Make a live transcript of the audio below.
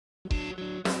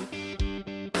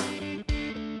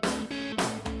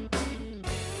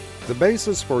The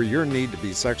basis for your need to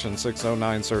be Section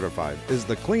 609 certified is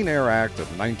the Clean Air Act of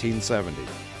 1970.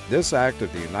 This act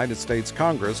of the United States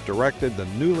Congress directed the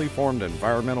newly formed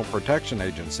Environmental Protection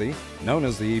Agency, known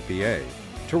as the EPA,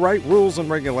 to write rules and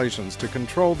regulations to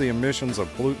control the emissions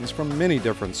of pollutants from many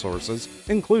different sources,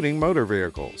 including motor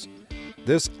vehicles.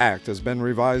 This act has been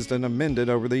revised and amended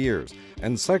over the years,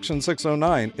 and Section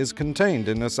 609 is contained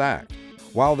in this act.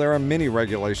 While there are many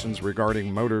regulations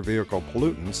regarding motor vehicle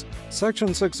pollutants,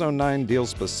 Section 609 deals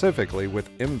specifically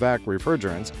with MVAC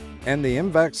refrigerants and the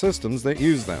MVAC systems that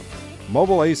use them.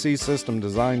 Mobile AC system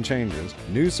design changes,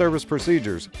 new service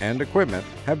procedures, and equipment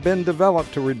have been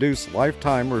developed to reduce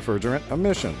lifetime refrigerant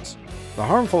emissions. The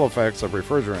harmful effects of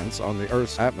refrigerants on the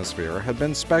Earth's atmosphere had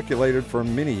been speculated for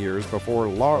many years before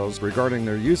laws regarding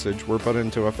their usage were put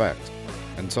into effect.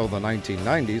 Until the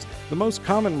 1990s, the most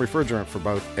common refrigerant for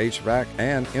both HVAC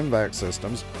and MVAC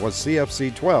systems was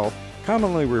CFC-12,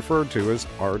 commonly referred to as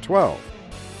R12.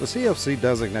 The CFC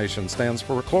designation stands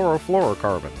for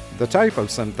chlorofluorocarbon, the type of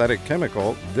synthetic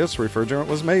chemical this refrigerant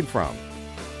was made from.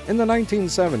 In the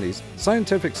 1970s,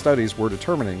 scientific studies were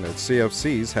determining that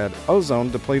CFCs had ozone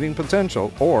depleting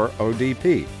potential, or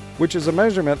ODP, which is a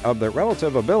measurement of their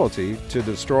relative ability to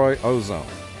destroy ozone.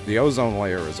 The ozone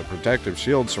layer is a protective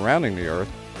shield surrounding the Earth,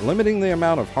 limiting the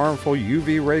amount of harmful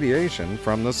UV radiation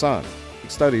from the sun.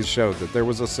 Studies showed that there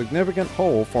was a significant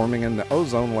hole forming in the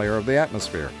ozone layer of the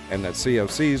atmosphere, and that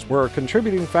CFCs were a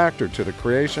contributing factor to the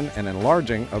creation and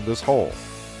enlarging of this hole.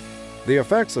 The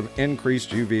effects of increased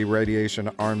UV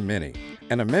radiation are many,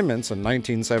 and amendments in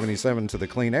 1977 to the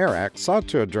Clean Air Act sought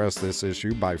to address this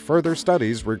issue by further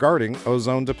studies regarding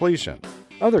ozone depletion.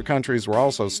 Other countries were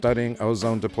also studying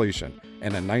ozone depletion,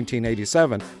 and in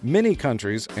 1987, many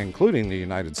countries, including the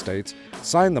United States,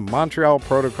 signed the Montreal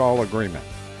Protocol Agreement.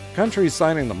 Countries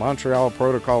signing the Montreal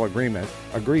Protocol Agreement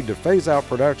agreed to phase out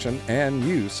production and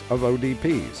use of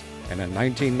ODPs, and in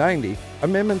 1990,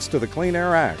 amendments to the Clean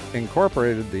Air Act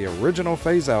incorporated the original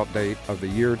phase-out date of the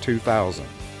year 2000.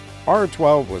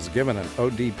 R12 was given an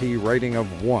ODP rating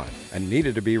of 1 and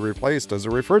needed to be replaced as a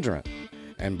refrigerant.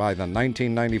 And by the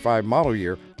 1995 model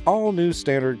year, all new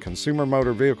standard consumer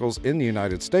motor vehicles in the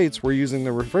United States were using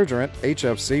the refrigerant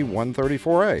HFC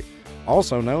 134A,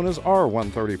 also known as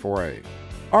R134A.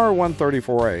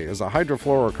 R134A is a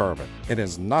hydrofluorocarbon. It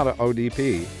is not an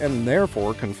ODP and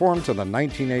therefore conformed to the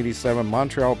 1987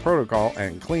 Montreal Protocol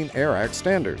and Clean Air Act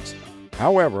standards.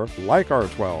 However, like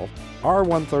R12,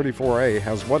 R134A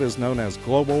has what is known as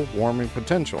global warming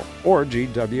potential, or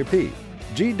GWP.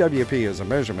 GWP is a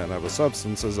measurement of a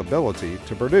substance's ability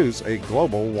to produce a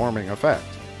global warming effect.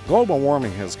 Global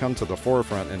warming has come to the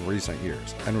forefront in recent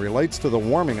years and relates to the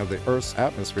warming of the Earth's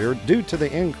atmosphere due to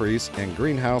the increase in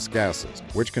greenhouse gases,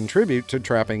 which contribute to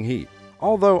trapping heat.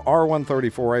 Although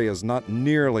R134A is not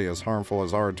nearly as harmful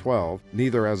as R12,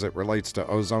 neither as it relates to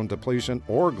ozone depletion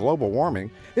or global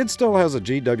warming, it still has a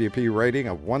GWP rating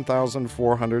of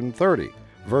 1,430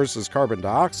 versus carbon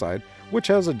dioxide, which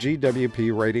has a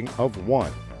GWP rating of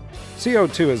 1.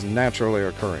 CO2 is naturally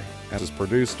occurring and is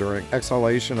produced during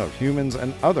exhalation of humans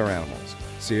and other animals.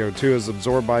 CO2 is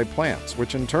absorbed by plants,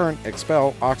 which in turn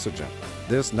expel oxygen.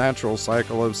 This natural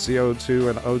cycle of CO2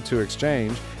 and O2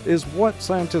 exchange is what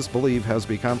scientists believe has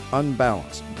become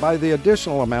unbalanced by the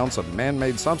additional amounts of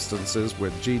man-made substances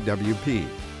with GWP.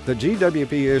 The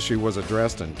GWP issue was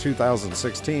addressed in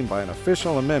 2016 by an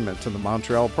official amendment to the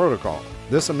Montreal Protocol.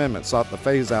 This amendment sought the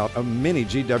phase-out of many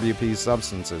GWP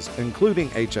substances, including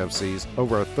HFCs,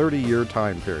 over a 30-year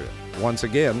time period. Once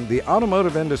again, the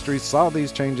automotive industry saw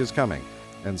these changes coming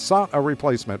and sought a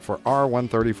replacement for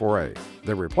R134A.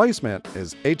 The replacement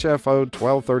is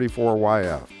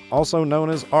HFO-1234YF, also known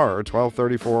as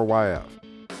R1234YF.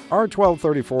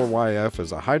 R1234YF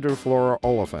is a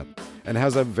hydrofluoroolefin and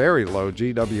has a very low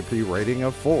GWP rating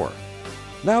of 4.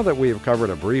 Now that we have covered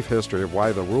a brief history of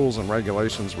why the rules and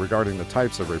regulations regarding the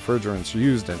types of refrigerants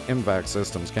used in MVAC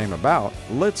systems came about,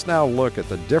 let's now look at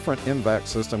the different MVAC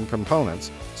system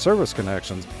components, service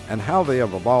connections, and how they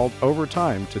have evolved over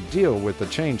time to deal with the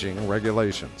changing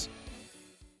regulations.